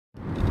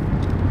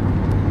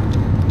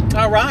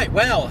right,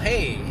 well,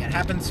 hey, it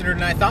happened sooner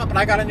than I thought, but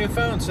I got a new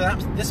phone, so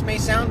this may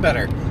sound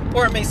better.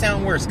 Or it may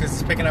sound worse, because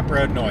it's picking up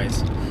road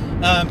noise.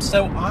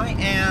 So I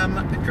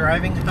am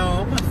driving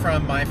home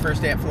from my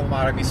first day at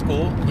Philomotopy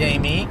School, yay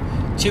me,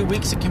 2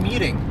 weeks of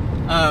commuting.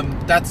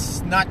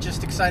 That's not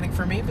just exciting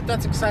for me, but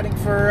that's exciting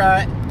for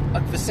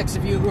the 6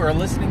 of you who are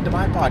listening to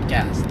my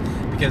podcast,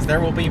 because there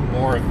will be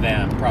more of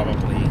them,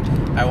 probably.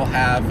 I will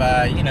have,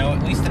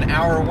 at least an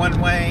hour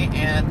one way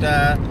and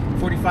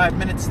 45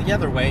 minutes the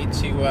other way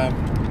to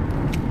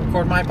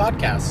record my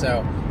podcast,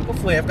 so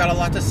hopefully I've got a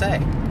lot to say.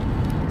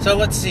 So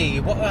let's see,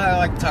 what would I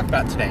like to talk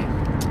about today?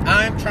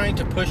 I'm trying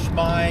to push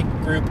my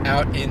group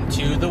out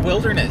into the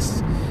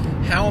wilderness.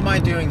 How am I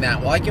doing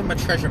that? Well, I gave them a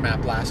treasure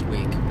map last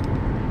week.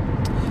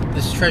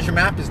 This treasure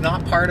map is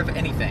not part of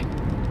anything,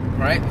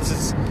 right? This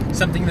is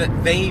something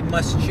that they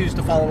must choose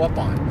to follow up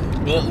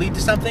on. Will it lead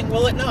to something?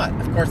 Will it not?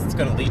 Of course it's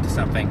going to lead to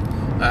something,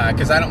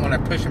 because I don't want to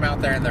push them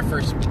out there and their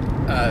first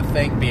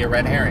thing be a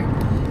red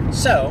herring.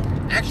 So,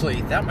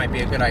 actually, that might be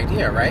a good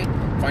idea, right?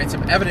 Find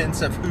some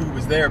evidence of who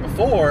was there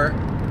before.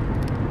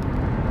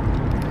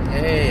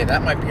 Hey,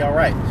 that might be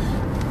alright.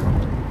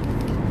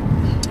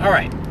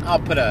 Alright, I'll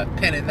put a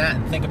pin in that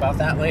and think about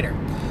that later.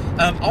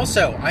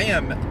 Also, I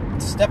am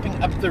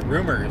stepping up the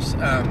rumors.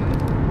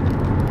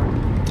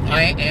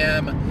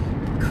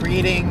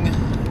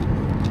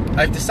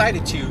 I've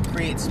decided to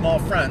create small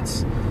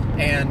fronts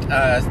and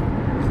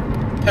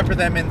pepper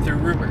them in through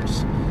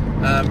rumors.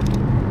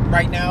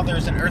 Right now,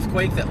 there's an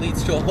earthquake that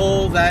leads to a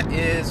hole that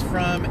is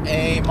from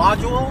a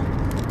module.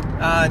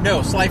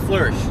 Sly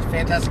Flourish.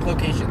 Fantastic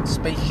location.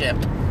 Spaceship.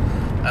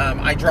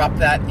 I dropped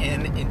that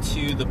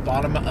into the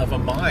bottom of a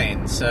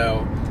mine.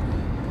 So,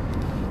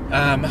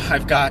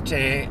 I've got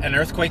an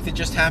earthquake that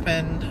just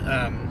happened.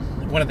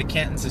 One of the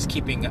Cantons is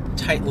keeping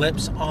tight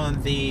lips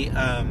on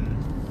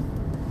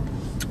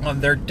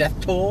their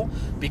death toll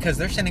because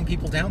they're sending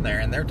people down there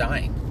and they're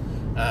dying.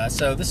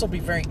 So this will be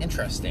very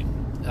interesting.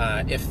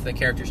 If the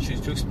characters choose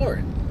to explore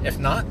it. If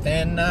not,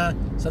 then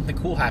something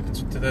cool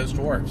happens to those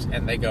dwarves,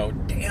 and they go,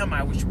 damn,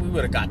 I wish we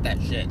would have got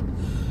that shit.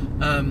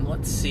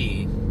 Let's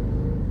see.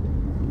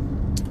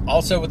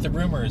 Also, with the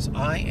rumors,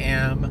 I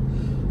am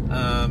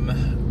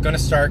going to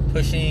start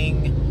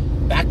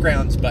pushing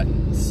backgrounds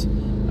buttons.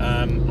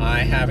 I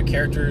have a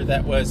character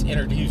that was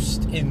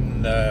introduced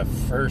in the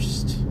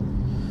first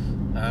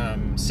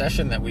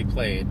session that we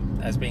played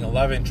as being a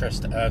love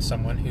interest of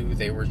someone who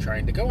they were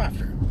trying to go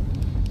after.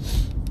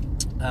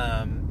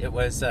 It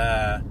was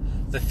the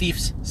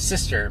thief's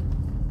sister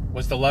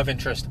was the love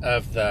interest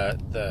of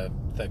the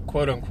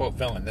quote-unquote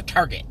villain, the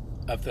target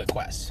of the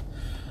quest.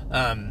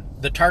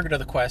 The target of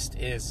the quest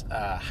is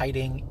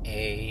hiding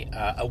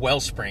a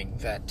wellspring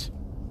that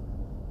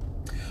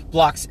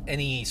blocks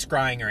any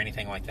scrying or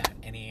anything like that,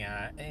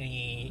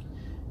 any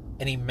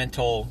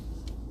mental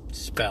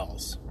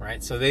spells,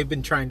 right? So they've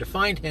been trying to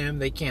find him,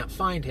 they can't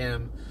find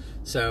him,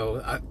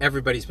 so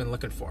everybody's been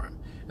looking for him.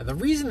 And the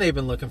reason they've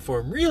been looking for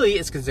him really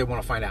is because they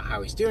want to find out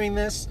how he's doing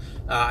this.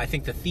 I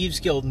think the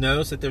Thieves Guild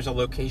knows that there's a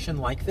location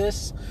like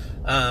this.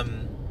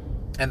 And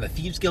the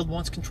Thieves Guild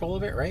wants control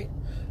of it, right?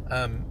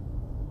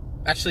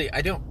 Actually,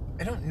 I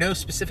don't know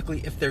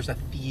specifically if there's a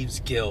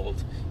Thieves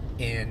Guild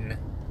in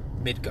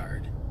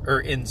Midgard or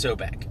in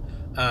Zobek.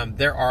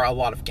 There are a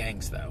lot of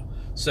gangs, though.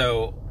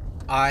 So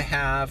I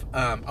have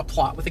a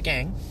plot with a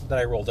gang that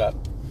I rolled up.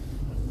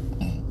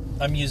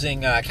 I'm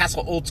using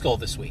Castle Old Skull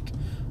this week.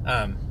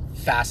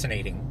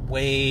 Fascinating,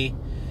 way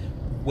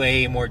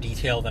more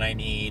detail than I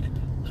need,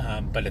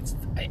 but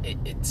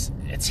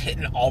it's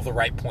hitting all the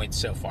right points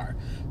so far.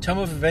 Tome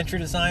of Adventure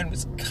Design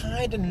was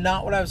kind of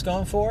not what I was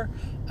going for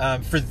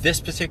this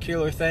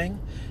particular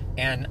thing,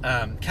 and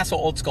Castle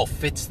Old Skull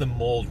fits the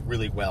mold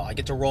really well. I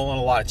get to roll on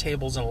a lot of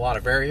tables and a lot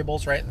of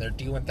variables, right? And they're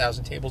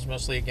D1000 tables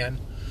mostly again.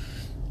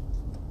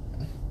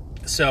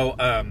 So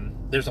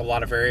there's a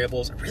lot of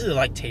variables. I really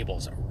like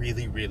tables. I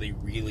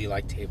really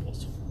like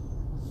tables.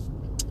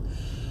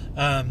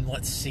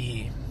 Let's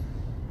see.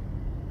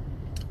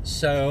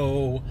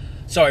 So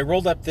I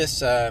rolled up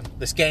this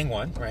gang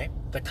one, right?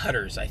 The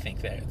cutters, I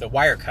think, the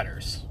wire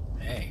cutters.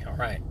 Hey, all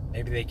right.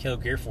 Maybe they kill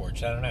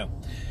Gearforged. I don't know.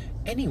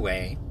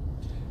 Anyway,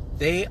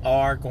 they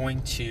are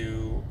going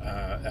to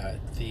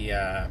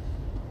the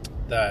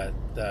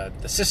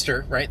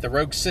sister, right? The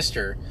rogue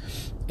sister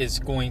is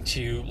going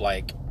to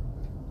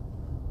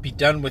be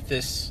done with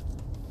this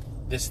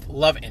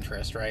love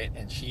interest, right?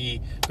 And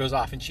she goes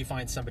off and she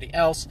finds somebody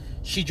else.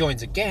 She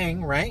joins a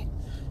gang, right?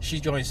 She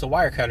joins the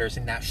wire cutters,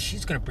 and now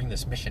she's going to bring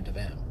this mission to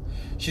them.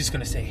 She's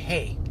going to say,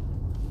 hey,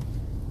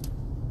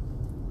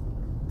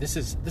 this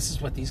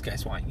is what these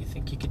guys want. You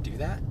think you could do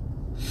that?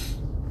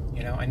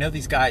 I know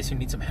these guys who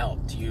need some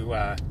help. Do you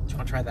want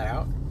to try that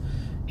out?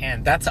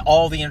 And that's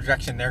all the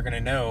introduction they're going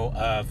to know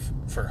of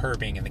for her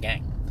being in the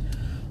gang.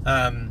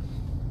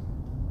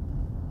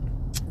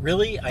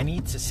 Really, I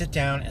need to sit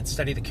down and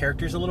study the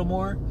characters a little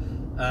more.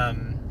 I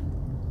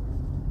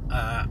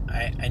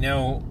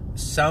know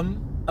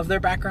some of their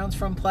backgrounds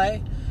from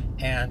play,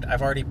 and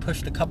I've already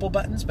pushed a couple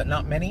buttons, but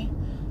not many.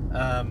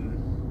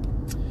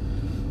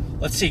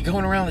 Let's see,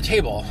 going around the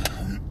table.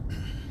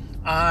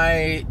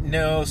 I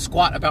know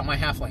squat about my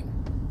halfling,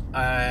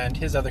 and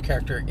his other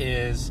character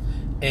is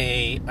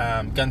a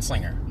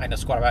gunslinger. I know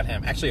squat about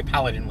him. Actually, a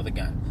paladin with a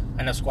gun.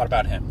 I know squat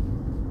about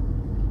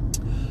him.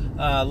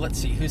 Let's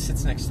see, who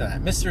sits next to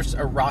that? Mistress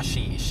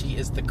Arashi. She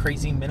is the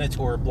crazy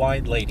Minotaur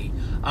blind lady.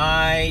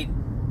 I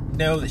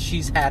know that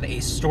she's had a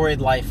storied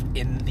life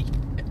in the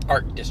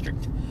art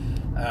district,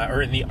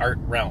 or in the art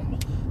realm.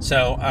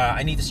 So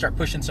I need to start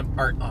pushing some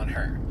art on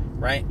her,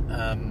 right?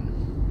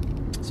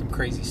 Some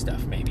crazy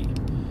stuff, maybe.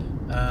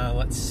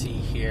 Let's see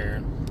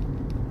here.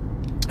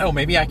 Oh,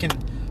 maybe I can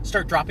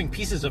start dropping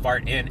pieces of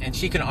art in, and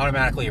she can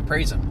automatically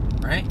appraise them,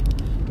 right?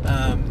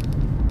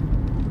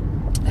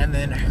 And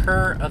then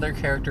her other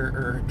character,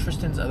 or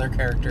Tristan's other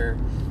character,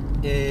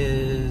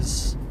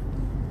 is...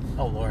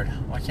 Oh, Lord.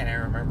 Why can't I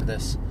remember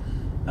this?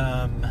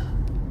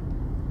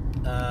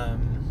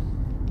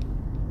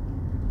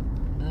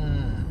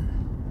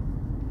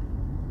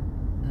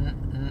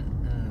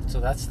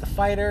 So that's the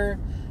fighter.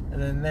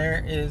 And then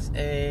there is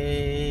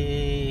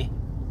a...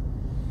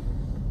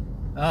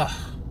 Oh,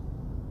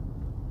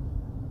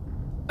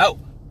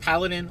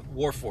 Paladin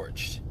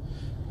Warforged.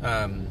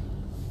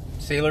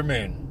 Sailor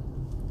Moon.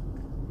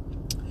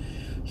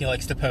 He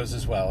likes to pose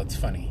as well. It's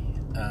funny.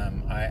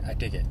 I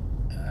dig it.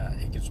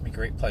 It gives me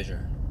great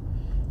pleasure.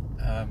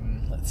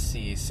 Let's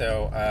see.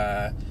 So,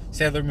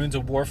 Sailor Moon's a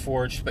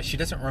Warforged, but she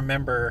doesn't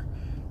remember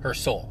her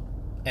soul.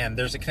 And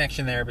there's a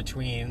connection there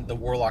between the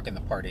Warlock and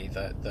the party,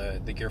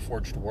 the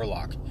Gearforged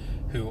Warlock,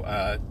 who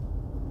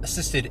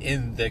assisted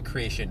in the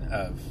creation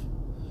of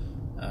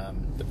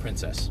the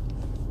princess.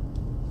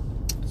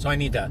 So I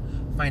need to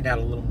find out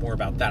a little more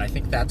about that. I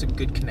think that's a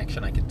good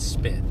connection I could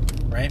spin,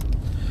 right?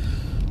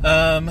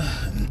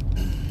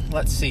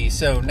 Let's see.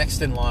 So next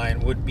in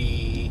line would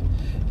be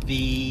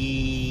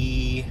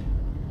the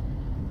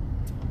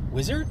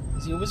wizard.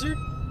 Is he a wizard?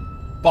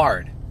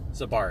 Bard. He's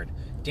a bard.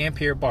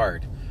 Dampier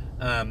Bard.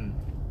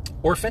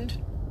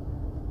 Orphaned.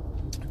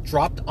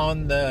 Dropped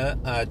on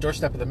the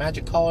doorstep of the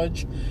Magic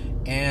College,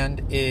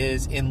 and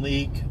is in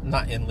league.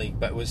 Not in league,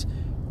 but was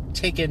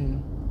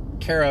taken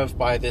care of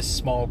by this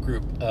small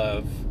group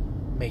of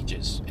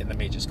mages in the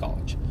Mages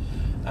College.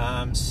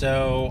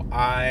 So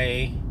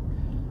I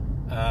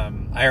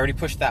already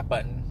pushed that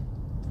button.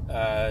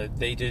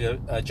 They did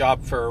a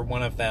job for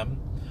one of them,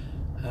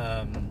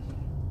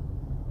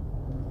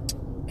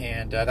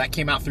 and that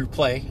came out through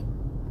play.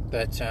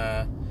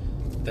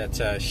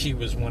 That she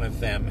was one of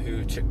them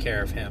who took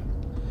care of him.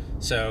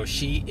 So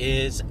she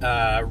is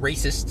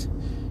racist.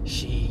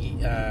 She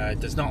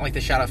does not like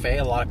the Shadow Fae.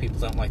 A lot of people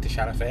don't like the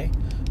Shadow Fae.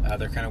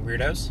 They're kind of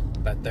weirdos,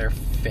 but they're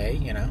Fae,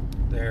 you know.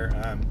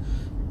 They're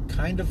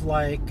kind of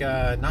like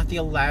not the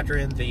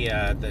Eladrin, the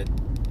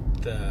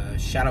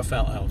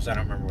Shadowfell elves. I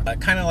don't remember what.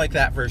 Kind of like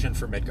that version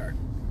for Midgard.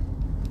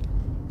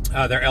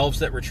 They're elves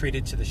that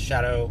retreated to the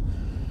Shadow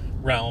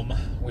Realm,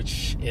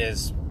 which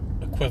is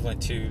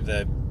equivalent to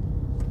the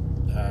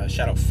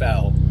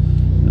Shadowfell.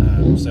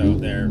 So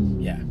they're,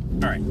 yeah.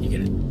 All right, you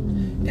get it.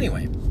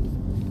 Anyway,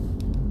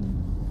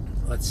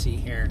 let's see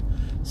here.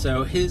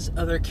 So his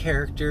other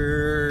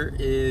character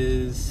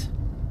is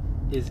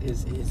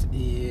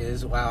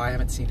wow, I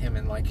haven't seen him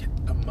in like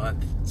a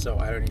month, so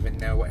I don't even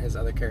know what his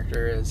other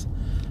character is.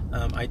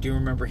 I do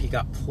remember he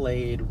got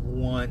played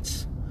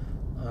once.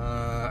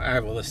 I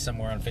have a list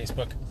somewhere on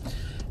Facebook.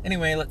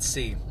 Anyway, let's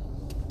see.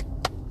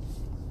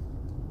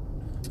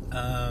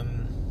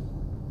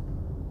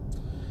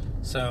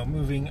 So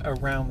moving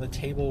around the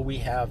table, we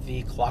have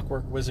the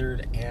Clockwork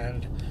Wizard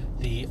and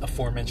the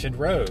aforementioned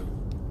Rogue.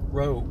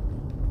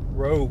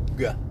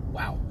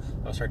 Wow,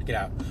 that was hard to get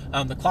out.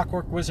 The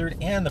Clockwork Wizard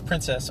and the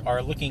Princess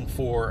are looking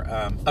for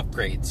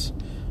upgrades.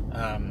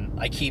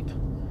 I keep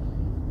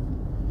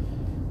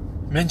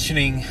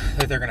mentioning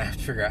that they're going to have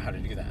to figure out how to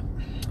do that.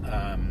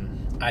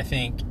 I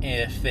think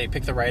if they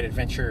pick the right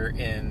adventure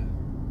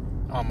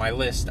on my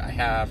list, I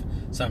have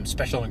some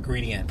special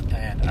ingredient,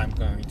 and I'm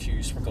going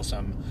to sprinkle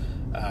some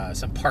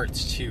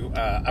parts to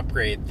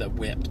upgrade the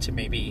whip to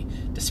maybe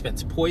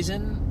dispense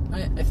poison.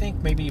 I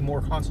think maybe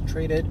more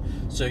concentrated,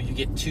 so you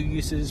get 2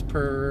 uses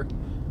per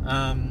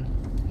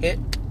hit,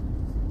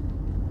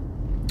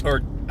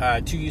 or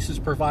 2 uses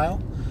per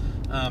vial.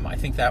 I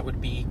think that would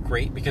be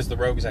great, because the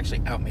rogue is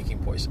actually out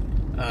making poison.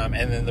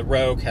 And then the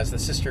rogue has the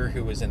sister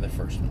who was in the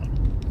first one.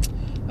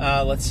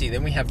 Let's see,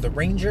 then we have the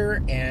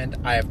ranger, and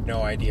I have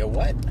no idea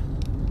what.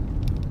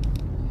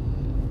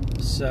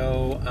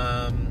 So,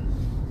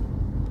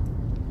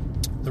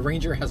 the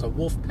ranger has a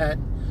wolf pet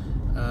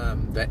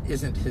that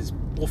isn't his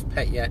wolf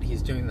pet yet.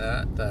 He's doing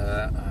the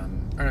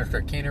Unearthed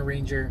Arcana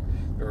Ranger,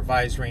 the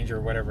Revised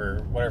Ranger,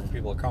 whatever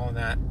people are calling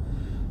that.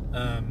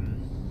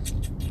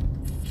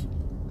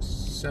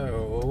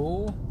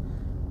 So,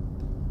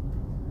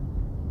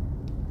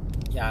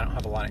 yeah, I don't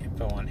have a lot of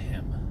info on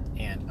him,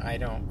 and I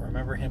don't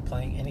remember him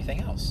playing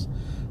anything else.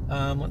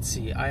 Let's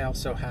see, I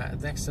also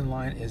have, next in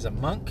line is a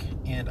monk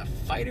and a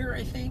fighter,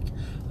 I think.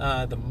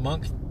 The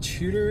monk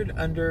tutored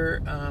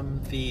under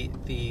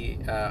the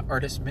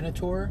artist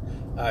Minotaur,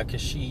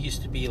 because she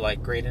used to be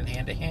like great in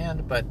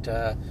hand-to-hand,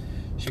 but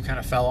she kind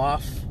of fell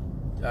off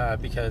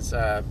because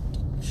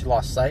she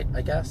lost sight,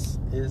 I guess,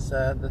 is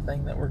the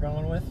thing that we're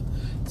going with.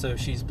 So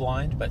she's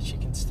blind, but she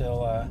can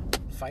still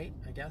fight,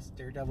 I guess,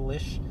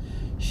 daredevil-ish.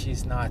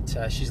 She's not,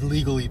 she's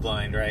legally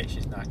blind, right?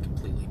 She's not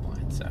completely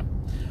blind, so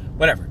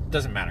whatever,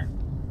 doesn't matter.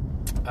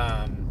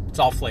 It's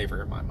all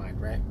flavor in my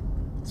mind, right?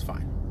 It's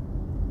fine.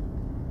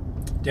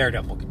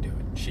 Daredevil can do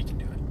it. She can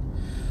do it.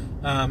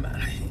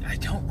 I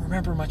don't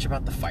remember much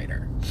about the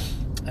fighter.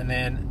 And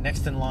then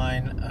next in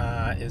line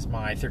is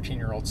my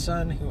 13-year-old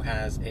son, who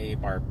has a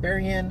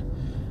barbarian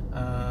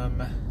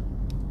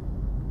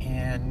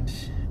and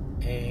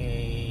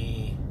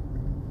a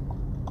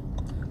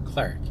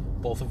cleric,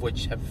 both of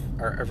which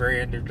are very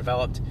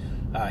underdeveloped.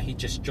 He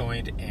just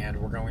joined,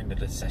 and we're going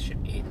to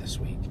session 8 this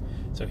week.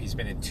 So he's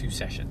been in 2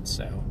 sessions.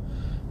 So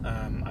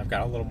I've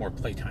got a little more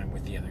playtime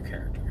with the other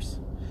characters.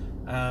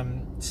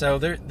 So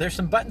there's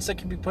some buttons that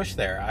can be pushed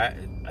there.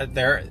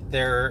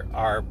 There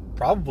are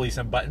probably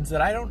some buttons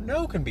that I don't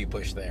know can be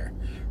pushed there,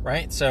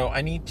 right? So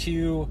I need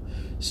to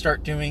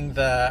start doing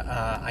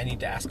I need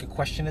to ask a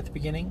question at the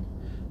beginning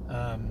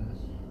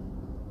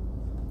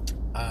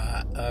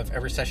of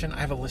every session. I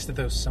have a list of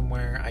those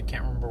somewhere. I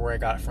can't remember where I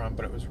got it from,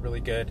 but it was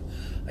really good.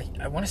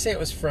 I want to say it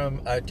was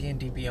from a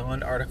D&D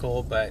Beyond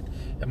article, but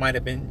it might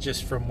have been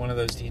just from one of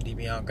those D&D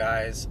Beyond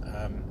guys,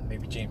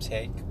 maybe James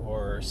Hake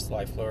or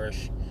Sly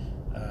Flourish.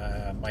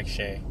 Mike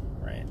Shea,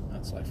 right?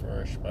 Not Sly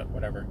Flourish, but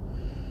whatever.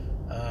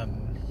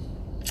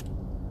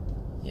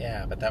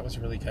 Yeah, but that was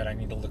really good. I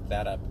need to look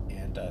that up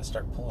and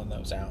start pulling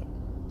those out.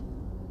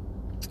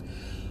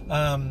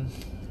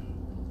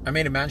 I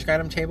made a magic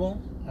item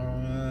table.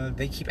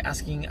 They keep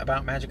asking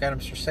about magic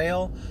items for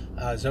sale.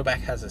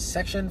 Zoback has a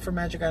section for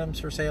magic items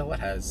for sale.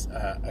 It has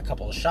a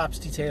couple of shops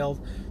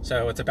detailed,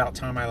 so it's about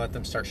time I let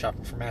them start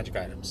shopping for magic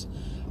items.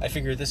 I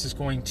figure this is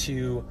going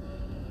to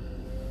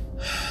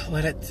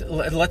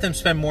let them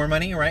spend more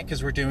money, right?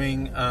 Because we're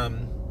doing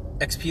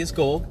XP is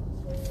gold,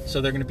 so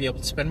they're going to be able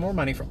to spend more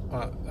money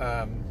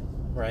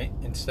right?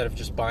 Instead of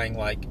just buying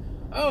like,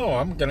 oh,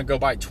 I'm going to go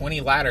buy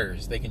 20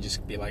 ladders. They can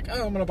just be like,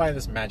 oh, I'm going to buy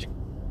this magic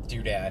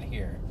doodad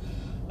here.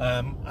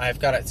 I've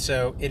got it.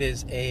 So it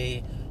is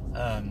the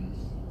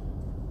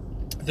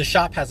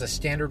shop has a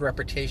standard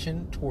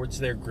reputation towards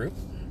their group,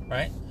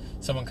 right?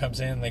 Someone comes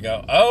in, they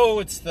go, oh,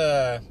 it's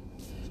the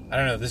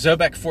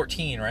Zoback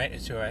 14, right?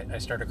 It's who I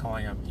started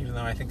calling them, even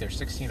though I think there's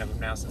 16 of them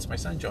now since my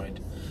son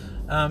joined.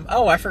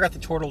 I forgot the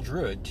Tortle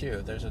Druid,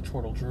 too. There's a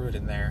Tortle Druid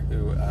in there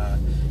who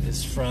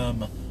is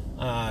from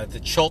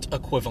the Chult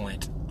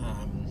equivalent.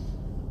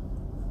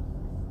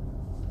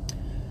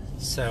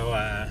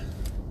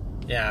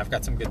 Yeah, I've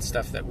got some good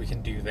stuff that we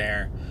can do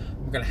there.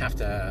 I'm going to have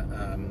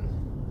to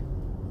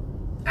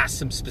ask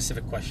some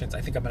specific questions.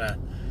 I think I'm going to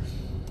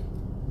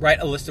write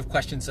a list of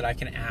questions that I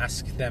can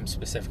ask them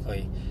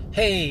specifically.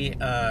 Hey,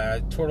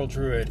 Tortle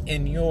Druid,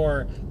 in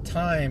your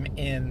time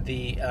in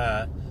the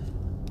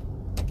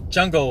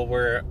jungle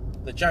where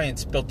the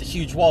giants built the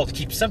huge wall to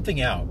keep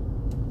something out,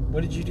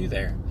 what did you do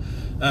there?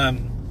 I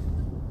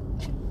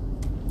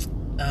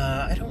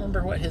don't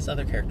remember what his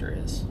other character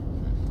is.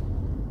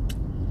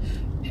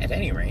 At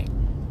any rate,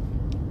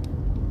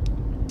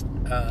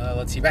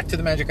 let's see, back to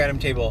the magic item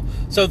table.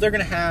 So they're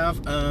going to have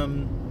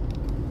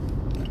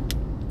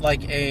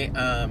like a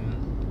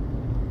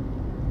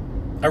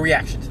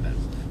reaction to them.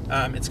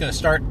 It's going to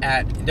start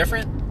at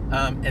indifferent,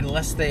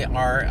 unless they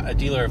are a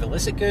dealer of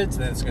illicit goods.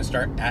 Then it's going to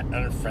start at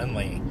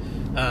unfriendly.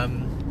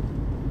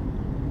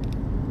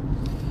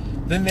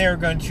 Then they're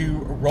going to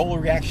roll a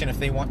reaction if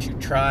they want to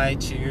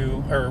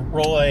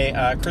roll a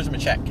charisma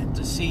check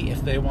to see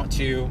if they want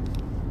to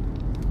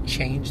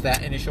change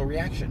that initial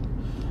reaction.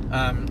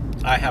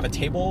 I have a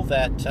table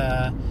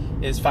that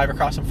is 5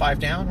 across and 5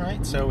 down,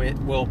 right? So it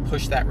will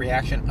push that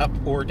reaction up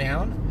or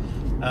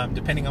down,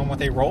 depending on what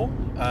they roll.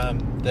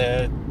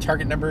 The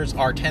target numbers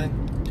are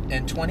 10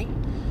 and 20.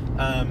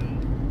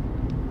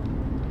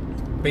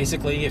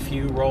 Basically, if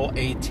you roll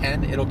a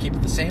 10, it'll keep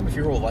it the same. If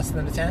you roll less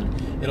than a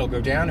 10, it'll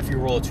go down. If you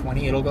roll a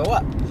 20, it'll go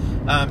up.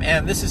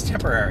 And this is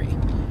temporary.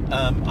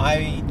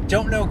 I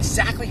don't know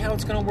exactly how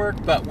it's going to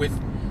work, but with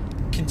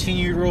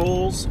continued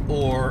rolls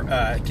or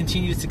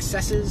continued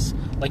successes,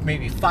 like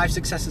maybe 5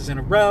 successes in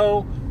a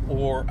row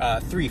or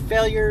 3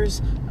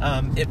 failures,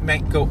 it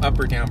might go up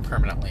or down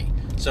permanently.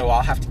 So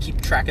I'll have to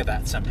keep track of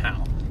that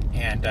somehow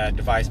and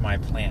devise my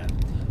plan.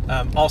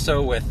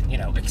 Also with,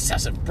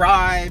 excessive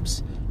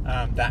bribes,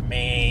 that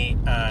may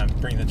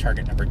bring the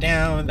target number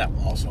down. That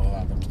will also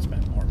allow them to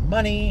spend more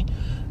money.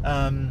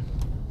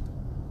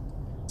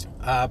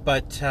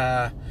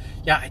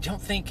 Yeah, I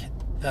don't think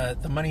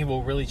the money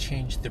will really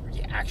change the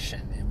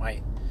reaction. It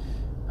might,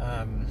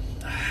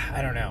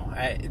 I don't know.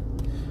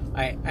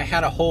 I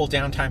had a whole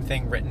downtime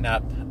thing written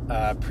up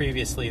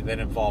previously that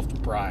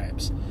involved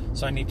bribes.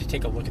 So I need to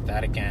take a look at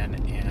that again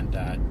and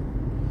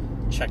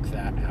check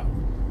that out.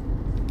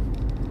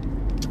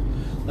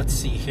 Let's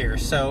see here.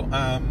 So,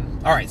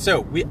 all right.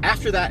 So with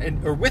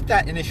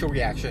that initial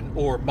reaction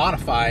or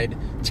modified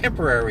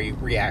temporary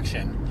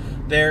reaction,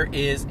 there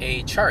is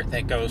a chart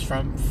that goes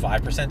from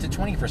 5% to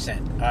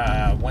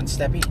 20%, one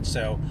step each.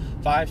 So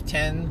 5,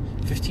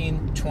 10,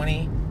 15,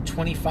 20,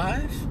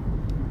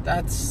 25.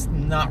 That's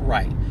not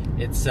right.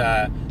 It's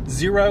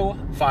 0,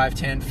 5,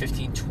 10,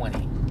 15,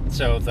 20.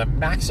 So the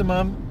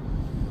maximum,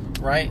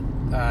 right,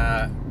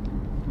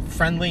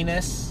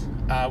 friendliness,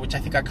 which I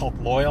think I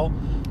called loyal,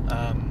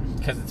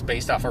 because it's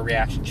based off a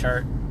reaction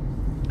chart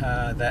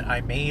that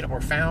I made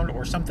or found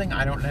or something,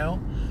 I don't know,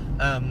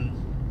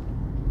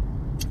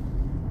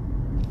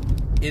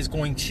 is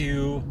going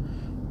to,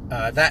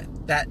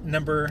 that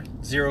number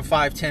 0,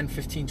 5, 10,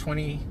 15,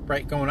 20,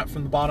 right, going up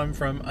from the bottom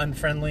from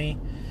unfriendly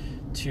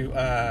to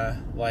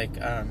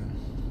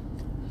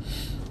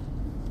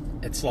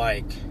it's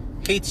like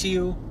hates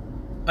you,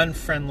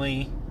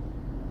 unfriendly,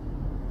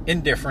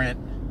 indifferent,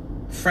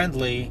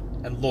 friendly,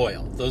 and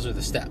loyal. Those are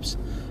the steps.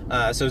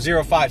 So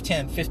 0, 5,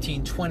 10,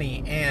 15,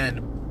 20,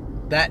 and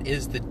that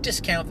is the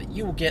discount that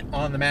you will get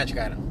on the magic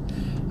item.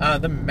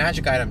 The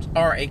magic items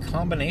are a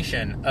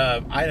combination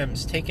of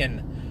items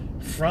taken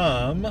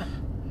from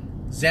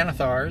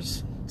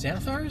Xanathar's.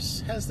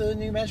 Xanathar's has the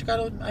new magic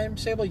item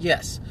stable?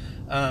 Yes.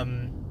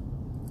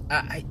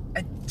 I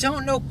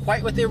don't know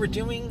quite what they were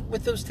doing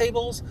with those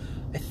tables.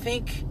 I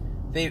think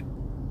they...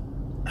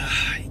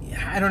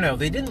 I don't know.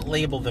 They didn't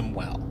label them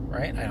well,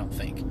 right? I don't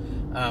think.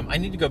 I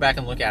need to go back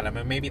and look at them,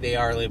 and maybe they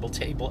are labeled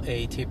Table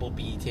A, Table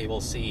B,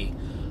 Table C.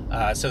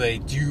 So they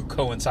do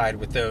coincide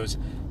with those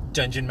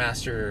Dungeon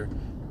Master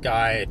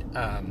Guide,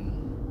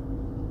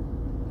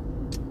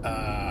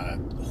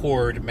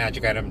 Horde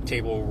magic item,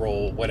 table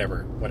roll,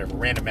 whatever,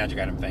 random magic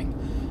item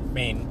thing.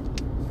 Main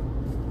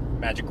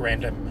magic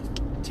random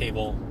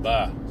table,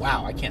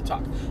 wow, I can't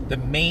talk. The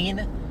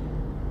main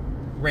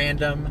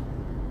random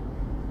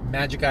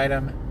magic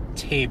item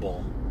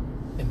table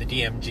in the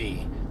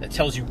DMG that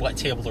tells you what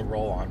table to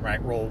roll on,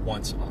 right? Roll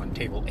once on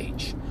table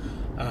H.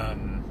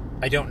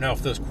 I don't know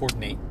if those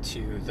coordinate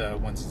to the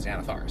ones in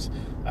Xanathar's.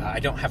 I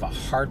don't have a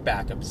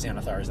hardback of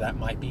Xanathar's. That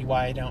might be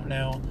why I don't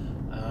know.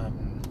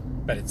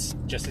 But it's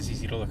just as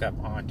easy to look up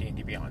on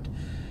D&D Beyond.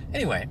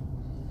 Anyway,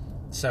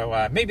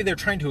 so maybe they're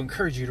trying to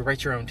encourage you to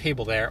write your own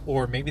table there,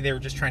 or maybe they were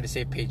just trying to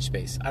save page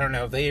space. I don't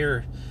know.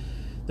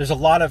 There's a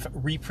lot of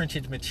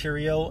reprinted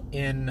material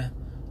in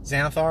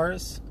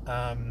Xanathar's.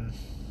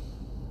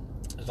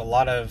 There's a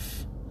lot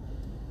of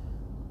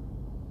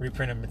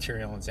reprinted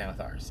material in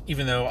Xanathar's.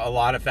 Even though a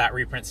lot of that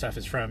reprint stuff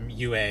is from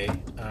UA,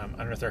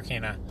 Unearthed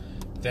Arcana,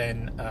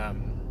 then,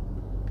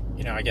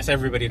 I guess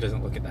everybody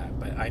doesn't look at that.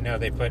 But I know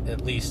they put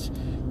at least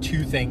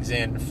 2 things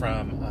in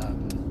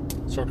from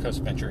Sword Coast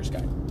Adventurer's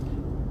Guide.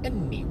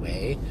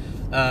 Anyway,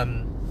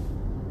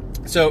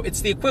 so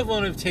it's the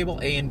equivalent of Table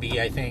A and B,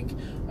 I think.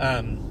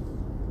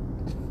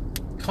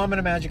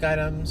 Common magic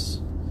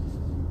items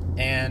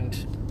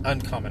and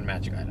uncommon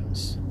magic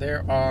items.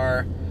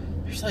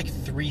 There's like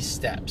 3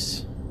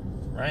 steps,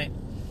 right?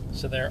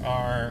 So there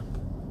are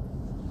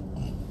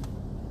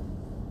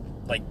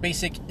like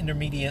basic,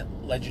 intermediate,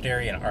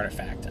 legendary, and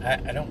artifact.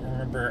 I don't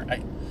remember.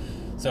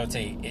 So it's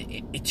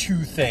a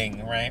 2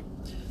 thing, right?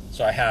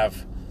 So I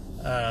have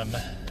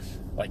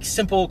like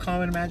simple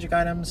common magic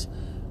items,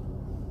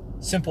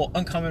 simple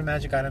uncommon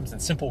magic items,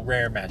 and simple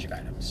rare magic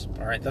items.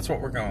 All right, that's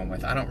what we're going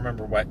with. I don't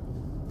remember what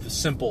the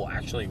simple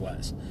actually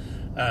was.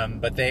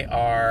 But they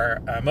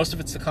are, most of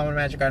it's the common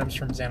magic items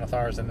from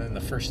Xanathar's, and then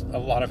a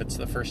lot of it's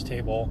the first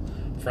table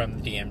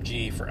from the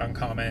DMG for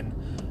uncommon.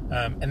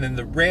 And then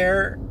the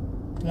rare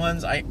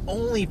ones I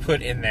only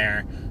put in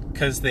there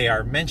because they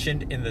are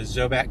mentioned in the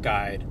Zobat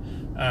guide.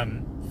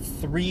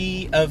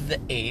 3 of the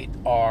 8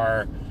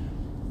 are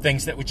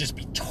things that would just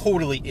be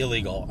totally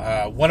illegal.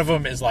 One of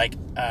them is like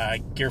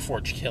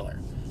Gearforged Killer.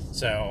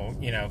 So,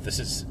 this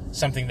is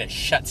something that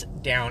shuts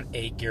down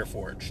a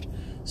Gearforged.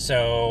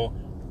 So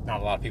not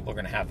a lot of people are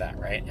going to have that,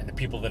 right? And the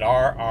people that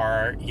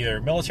are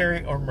either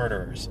military or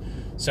murderers.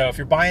 So if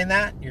you're buying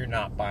that, you're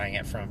not buying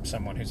it from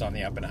someone who's on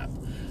the up and up.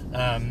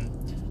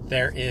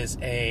 There is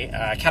a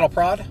cattle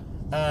prod,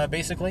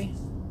 basically,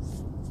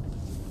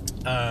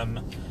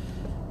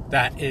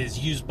 that is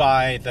used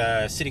by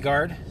the city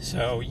guard.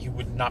 So you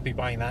would not be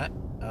buying that.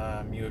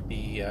 You would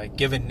be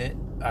given it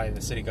by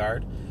the city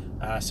guard.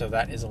 So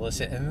that is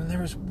illicit. And then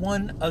there was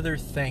one other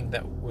thing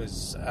that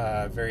was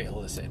very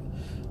illicit.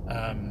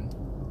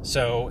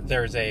 So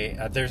there's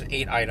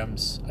 8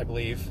 items, I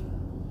believe,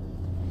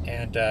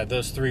 and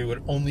those 3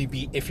 would only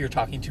be if you're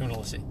talking to an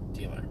illicit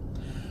dealer.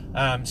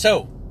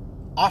 So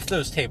off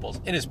those tables,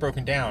 it is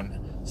broken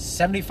down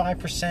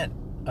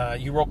 75%.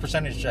 You roll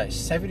percentage dice.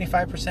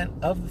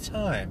 75% of the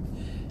time,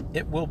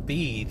 it will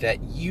be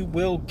that you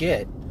will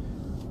get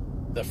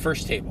the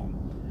first table.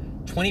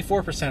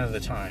 24% of the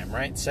time,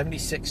 right?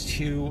 76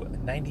 to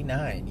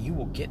 99, you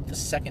will get the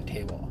second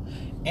table.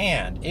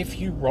 And if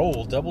you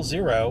roll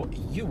 00,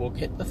 you will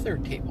get the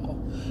third table.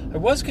 I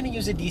was going to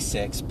use a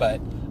D6, but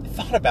I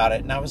thought about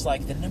it, and I was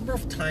like, the number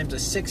of times a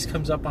 6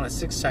 comes up on a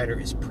 6-sider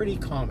is pretty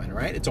common,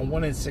 right? It's a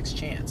 1 in 6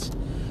 chance.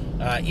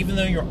 Even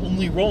though you're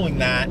only rolling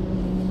that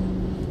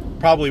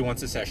probably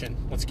once a session.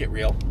 Let's get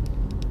real.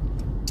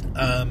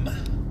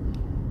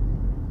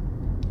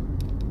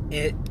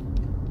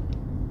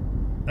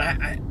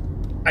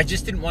 I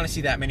just didn't want to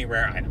see that many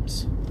rare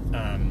items.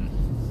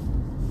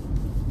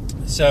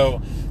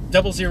 So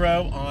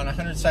 00 on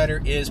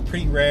 100-sider is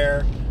pretty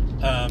rare.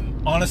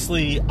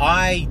 Honestly,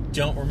 I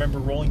don't remember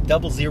rolling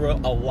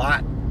 00 a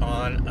lot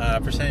on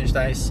percentage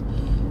dice.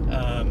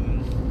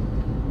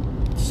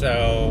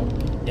 So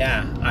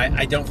yeah,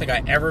 I don't think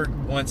I ever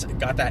once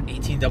got that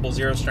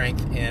 1800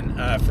 strength in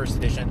first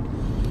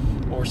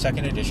edition or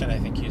second edition. I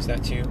think used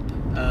that too.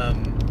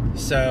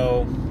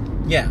 So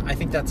yeah, I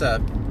think that's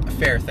a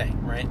fair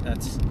thing, right?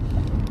 That's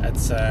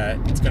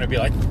it's going to be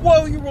like,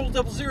 whoa, you rolled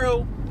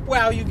 00,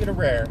 wow, you get a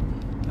rare.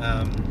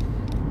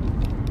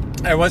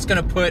 I was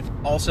going to put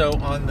also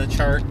on the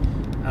chart,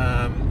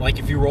 like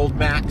if you rolled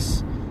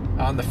max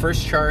on the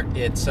first chart,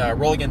 it's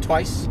roll again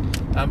twice.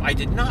 I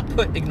did not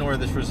put ignore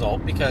this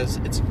result because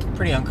it's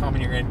pretty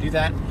uncommon you're going to do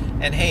that.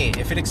 And hey,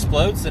 if it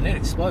explodes, then it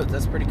explodes.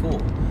 That's pretty cool.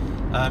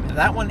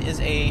 That one is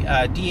a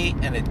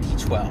D8 and a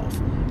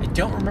D12. I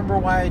don't remember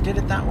why I did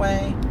it that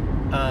way.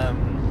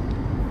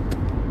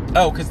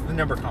 Because of the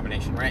number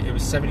combination, right? It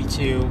was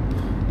 72,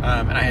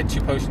 and I had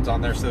 2 potions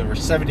on there, so there were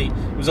 70.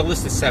 It was a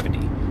list of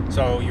 70.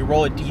 So you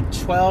roll a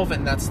D12,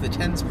 and that's the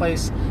tens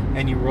place,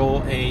 and you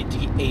roll a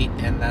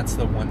D8, and that's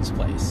the ones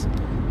place.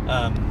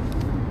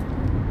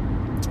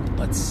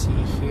 Let's see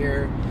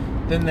here.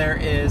 Then there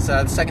is,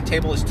 the second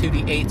table is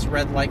 2D8s,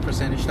 red light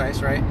percentage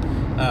dice, right?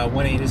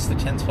 1/8 is the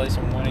tens place,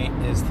 and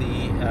 1/8 is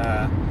the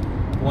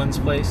ones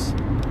place.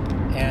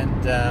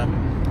 And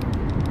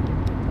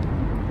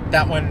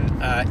that one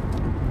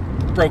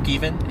broke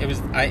even. It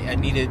was I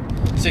needed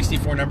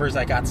 64 numbers.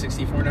 I got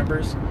 64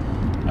 numbers.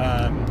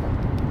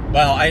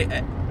 Well,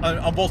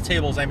 on both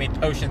tables I made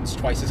potions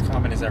twice as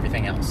common as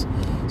everything else.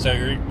 So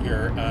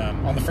you're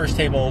on the first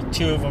table,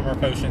 2 of them are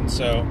potions,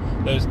 so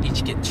those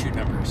each get 2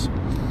 numbers.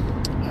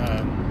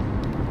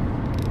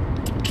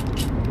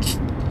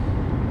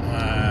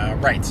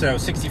 Right, so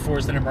 64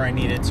 is the number I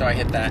needed, so I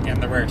hit that.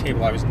 And the rare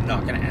table, I was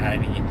not going to add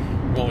any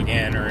roll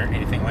again or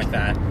anything like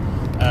that.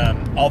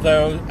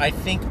 Although I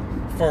think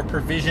for a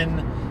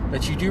provision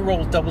that you do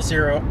roll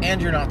 00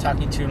 and you're not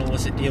talking to an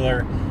illicit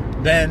dealer,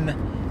 then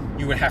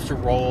you would have to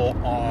roll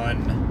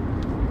on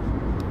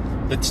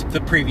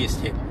the previous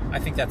table. I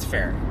think that's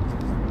fair.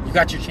 You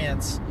got your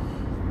chance.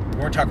 You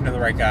weren't talking to the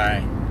right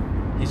guy.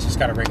 He's just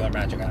got a regular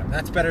magic item.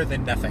 That's better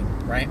than nothing,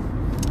 right?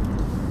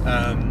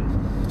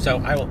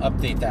 So I will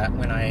update that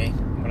when I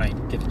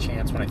get a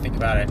chance, when I think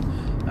about it.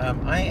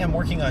 I am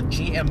working on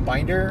GM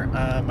Binder.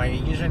 My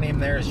username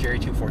there is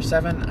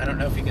Jerry247. I don't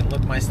know if you can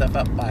look my stuff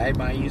up by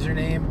my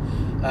username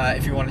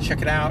if you want to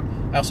check it out.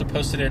 I also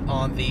posted it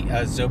on the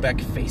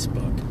Zobek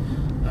Facebook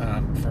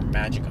for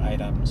magic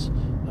items.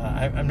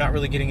 I'm not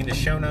really getting into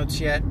show notes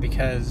yet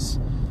because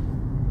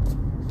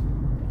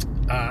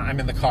I'm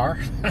in the car.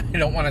 I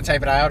don't want to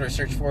type it out or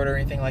search for it or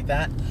anything like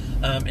that.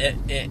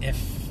 If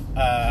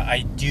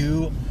I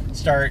do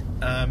start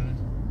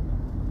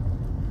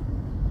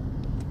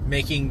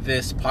making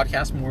this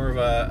podcast more of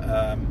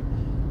a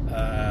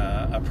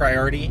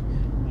priority,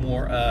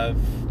 more of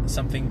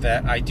something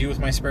that I do with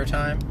my spare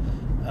time,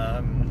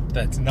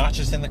 that's not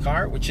just in the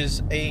car, which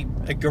is a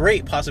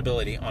great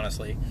possibility,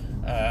 honestly.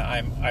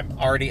 I'm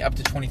already up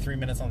to 23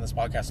 minutes on this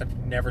podcast. I've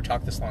never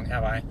talked this long,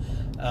 have I?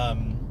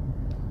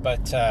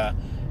 But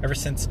ever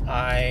since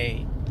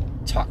I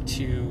talked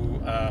to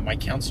my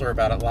counselor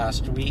about it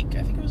last week,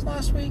 I think it was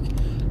last week,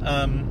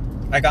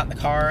 I got in the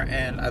car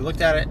and I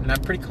looked at it, and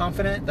I'm pretty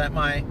confident that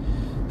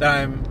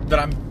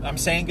I'm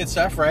saying good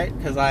stuff, right?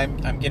 Because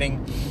I'm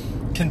getting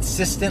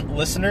consistent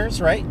listeners,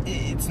 right?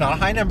 It's not a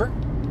high number,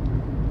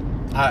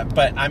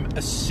 but I'm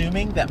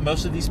assuming that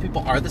most of these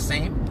people are the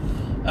same.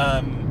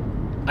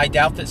 I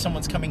doubt that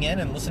someone's coming in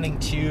and listening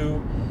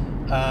to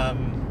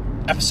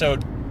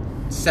episode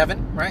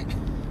 7, right?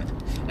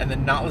 And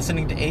then not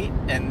listening to 8,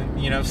 and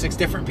 6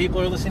 different people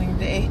are listening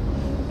to 8,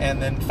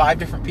 and then 5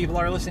 different people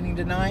are listening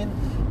to 9.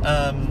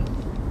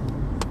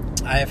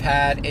 I have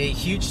had a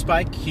huge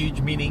spike,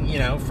 huge meaning,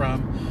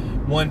 from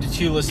 1 to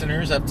 2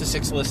 listeners up to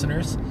 6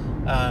 listeners.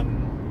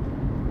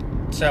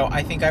 So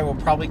I think I will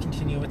probably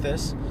continue with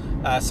this.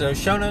 So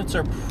show notes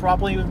are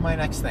probably my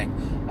next thing.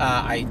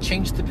 I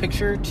changed the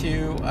picture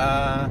to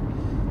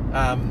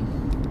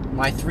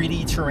my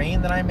 3D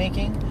terrain that I'm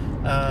making.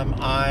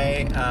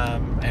 I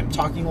am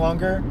talking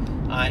longer.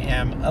 I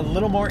am a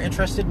little more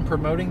interested in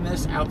promoting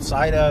this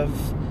outside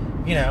of,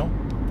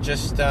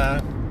 just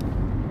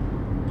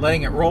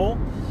letting it roll.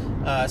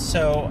 Yeah,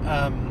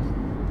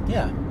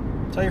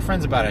 tell your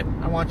friends about it.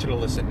 I want you to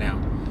listen now.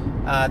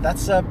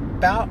 That's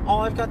about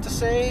all I've got to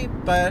say,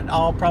 but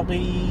I'll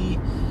probably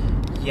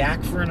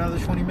yak for another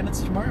 20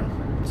 minutes tomorrow.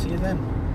 See you then.